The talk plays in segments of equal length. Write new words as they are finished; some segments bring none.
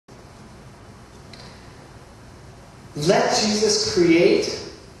Let Jesus create.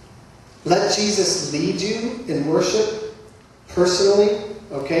 Let Jesus lead you in worship personally,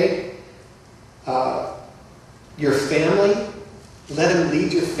 okay? Your family. Let Him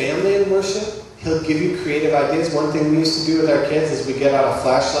lead your family in worship. He'll give you creative ideas. One thing we used to do with our kids is we get out a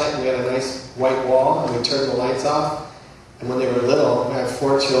flashlight and we had a nice white wall and we turned the lights off. And when they were little, I have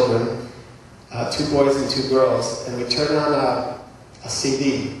 4 children, 2 boys and 2 girls, and we turned on a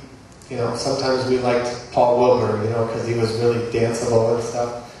CD. You know, sometimes we liked Paul Wilbur, you know, because he was really danceable and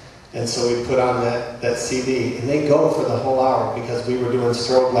stuff. And so we put on that CD, and they go for the whole hour because we were doing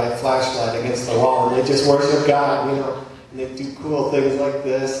strobe light flashlight against the wall, and they just worship God, you know, and they do cool things like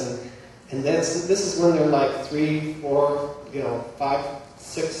this, and this is when they're like 3, 4, 5,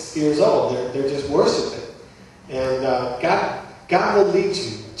 6 years old. They're just worshiping, and God will lead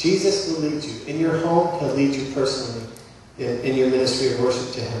you. Jesus will lead you in your home. He'll lead you personally in your ministry of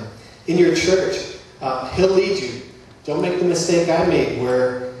worship to Him. In your church, He'll lead you. Don't make the mistake I made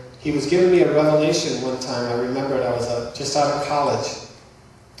where He was giving me a revelation one time. I remembered I was just out of college.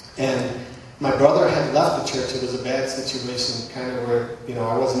 And my brother had left the church. It was a bad situation, kind of where,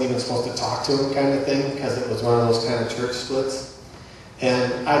 I wasn't even supposed to talk to him kind of thing, because it was one of those kind of church splits.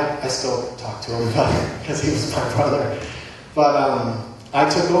 And I still talk to him because he was my brother. But I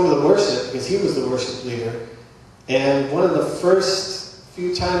took over the worship because he was the worship leader. And one of the first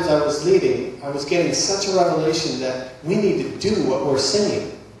few times I was leading, I was getting such a revelation that we need to do what we're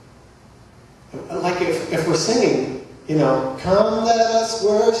singing. Like if we're singing, come let us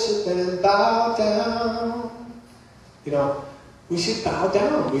worship and bow down. We should bow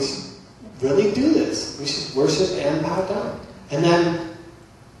down. We should really do this. We should worship and bow down. And then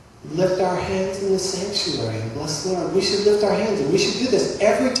lift our hands in the sanctuary and bless the Lord. We should lift our hands, and we should do this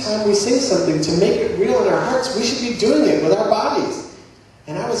every time we sing something to make it real in our hearts. We should be doing it with our bodies.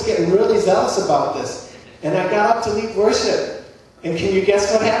 And I was getting really zealous about this. And I got up to lead worship. And can you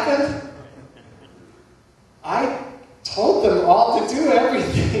guess what happened? I told them all to do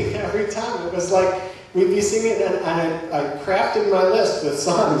everything every time. It was like we'd be singing, and I crafted my list with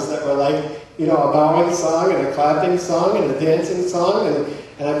songs that were like, a bowing song and a clapping song and a dancing song,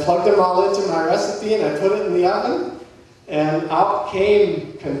 and I plugged them all into my recipe and I put it in the oven, and out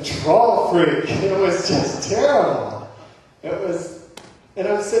came Control Freak. It was just terrible. And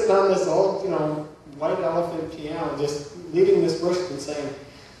I'm sitting on this old, white elephant piano, just leading this worship and saying,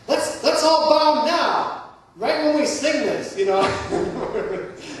 let's all bow now, right when we sing this,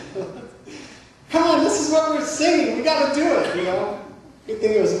 Come on, this is what we're singing. We got to do it, Good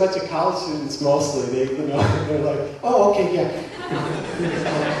thing it was a bunch of college students mostly. They're like, oh, okay, yeah.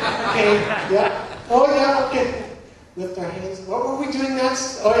 Okay, yeah. Oh, yeah, okay. Lift our hands. What were we doing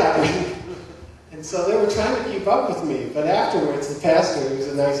next? Oh, yeah. And so they were trying to keep up with me. But afterwards, the pastor, who was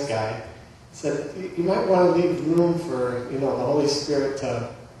a nice guy, said, you might want to leave room for, the Holy Spirit to,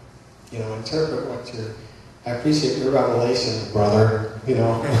 interpret what you're... I appreciate your revelation, brother,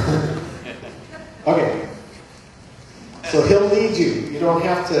 Okay. So He'll lead you. You don't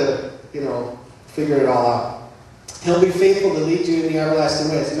have to, figure it all out. He'll be faithful to lead you in the everlasting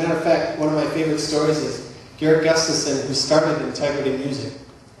way. As a matter of fact, one of my favorite stories is Garrett Gustafson, who started Integrity Music,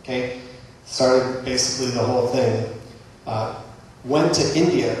 okay? Started basically the whole thing. Went to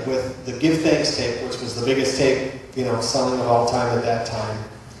India with the Give Thanks tape, which was the biggest tape, selling of all time at that time.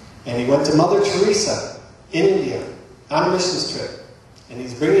 And he went to Mother Teresa in India on a missions trip. And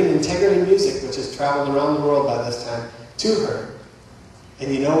he's bringing Integrity Music, which has traveled around the world by this time, to her.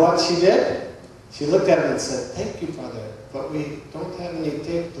 And you know what she did? She looked at him and said, thank you, brother, but we don't have any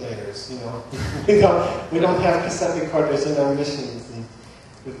tape players, we don't have cassette recorders in our missions, and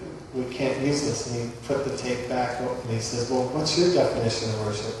we can't use this. And he put the tape back up, and he says, well, what's your definition of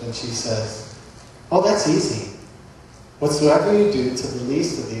worship? And she says, oh, that's easy. Whatsoever you do to the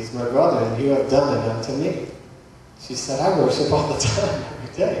least of these, my brethren, you have done it unto me. She said, I worship all the time,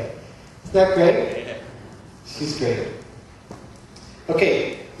 every day. Isn't that great? She's great.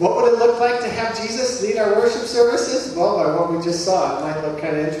 Okay, what would it look like to have Jesus lead our worship services? Well, by what we just saw, it might look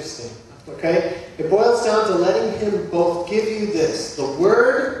kind of interesting. Okay? It boils down to letting Him both give you this, the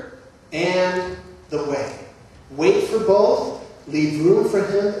Word and the way. Wait for both. Leave room for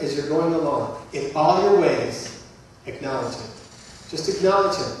Him as you're going along. In all your ways, acknowledge Him. Just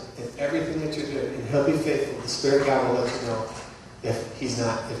acknowledge Him in everything that you're doing, and He'll be faithful. The Spirit of God will let you know if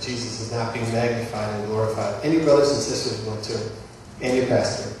Jesus is not being magnified and glorified. And your brothers and sisters will too. And your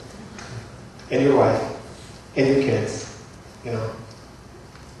pastor. And your wife. And your kids.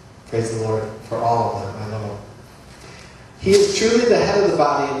 Praise the Lord for all of them. I love them. He is truly the head of the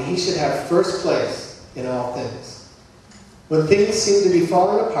body, and He should have first place in all things. When things seem to be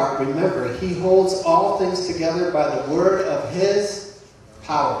falling apart, remember, He holds all things together by the word of His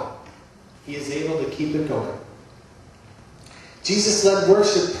power. He is able to keep it going. Jesus led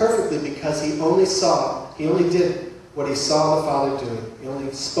worship perfectly because He only did what He saw the Father doing. He only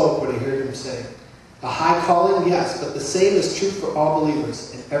spoke what He heard Him say. A high calling, yes, but the same is true for all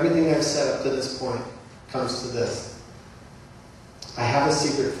believers. And everything I've said up to this point comes to this. I have a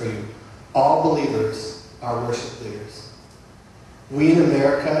secret for you. All believers are worship leaders. We in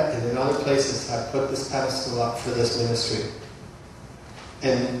America and in other places have put this pedestal up for this ministry.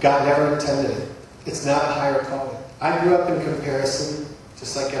 And God never intended it. It's not a higher calling. I grew up in comparison,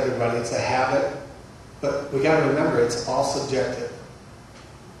 just like everybody. It's a habit. But we got to remember, it's all subjective.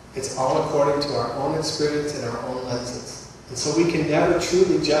 It's all according to our own experience and our own lenses. And so we can never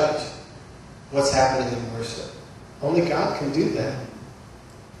truly judge what's happening in worship. Only God can do that.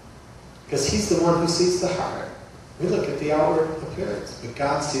 Because He's the one who sees the heart. We look at the outward appearance, but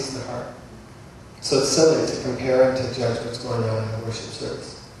God sees the heart. So it's silly to compare and to judge what's going on in a worship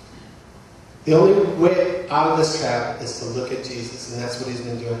service. The only way out of this trap is to look at Jesus, and that's what He's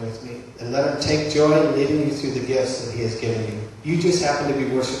been doing with me. And let Him take joy in leading you through the gifts that He has given you. You just happen to be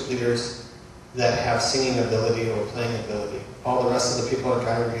worship leaders that have singing ability or playing ability. All the rest of the people in the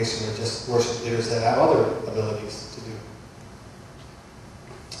congregation are just worship leaders that have other abilities to do.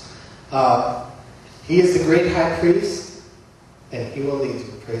 He is the great high priest, and He will lead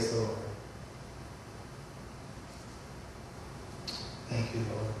you. Praise the Lord. Thank you,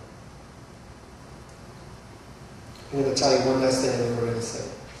 Lord. I'm going to tell you one last thing and then we're going to sing.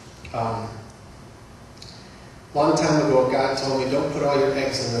 Long time ago, God told me, don't put all your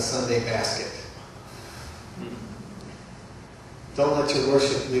eggs in the Sunday basket. Don't let your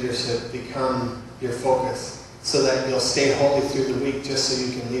worship leadership become your focus so that you'll stay holy through the week just so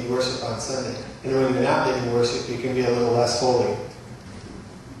you can lead worship on Sunday. And when you're not leading worship, you can be a little less holy.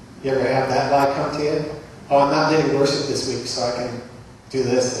 You ever have that lie come to you? Oh, I'm not leading worship this week, so I can do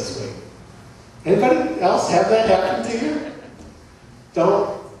this week. Anybody else have that happen to you?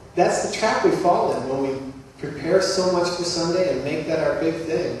 That's the trap we fall in when we prepare so much for Sunday and make that our big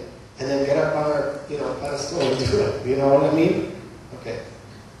thing, and then get up on our pedestal and do it. You know what I mean? Okay.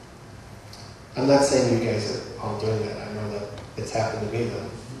 I'm not saying you guys are all doing that. I know that it's happened to me though.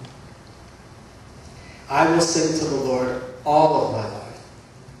 I will sing to the Lord all of my life,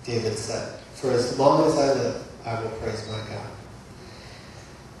 David said. For as long as I live, I will praise my God.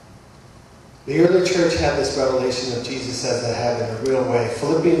 The early church had this revelation of Jesus as the head in a real way.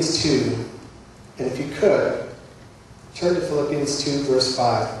 Philippians 2, and if you could, turn to Philippians 2, verse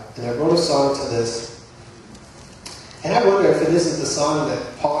 5. And I wrote a song to this. And I wonder if it isn't the song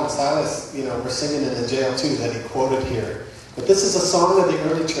that Paul and Silas, were singing in the jail too, that he quoted here. But this is a song of the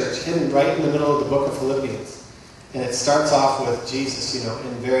early church, hidden right in the middle of the book of Philippians. And it starts off with Jesus,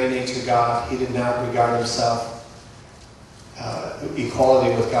 in very nature God. He did not regard himself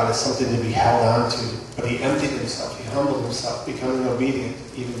equality with God as something to be held on to, but He emptied Himself, He humbled Himself, becoming obedient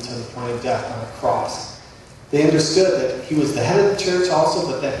even to the point of death on a cross. They understood that He was the head of the church also,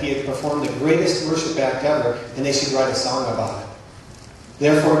 but that He had performed the greatest worship act ever, and they should write a song about it.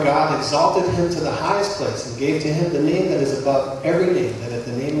 Therefore God exalted Him to the highest place and gave to Him the name that is above every name, that at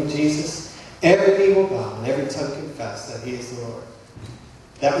the name of Jesus every knee will bow and every tongue confess that He is the Lord.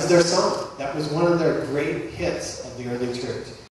 That was their song. That was one of their great hits of the early church.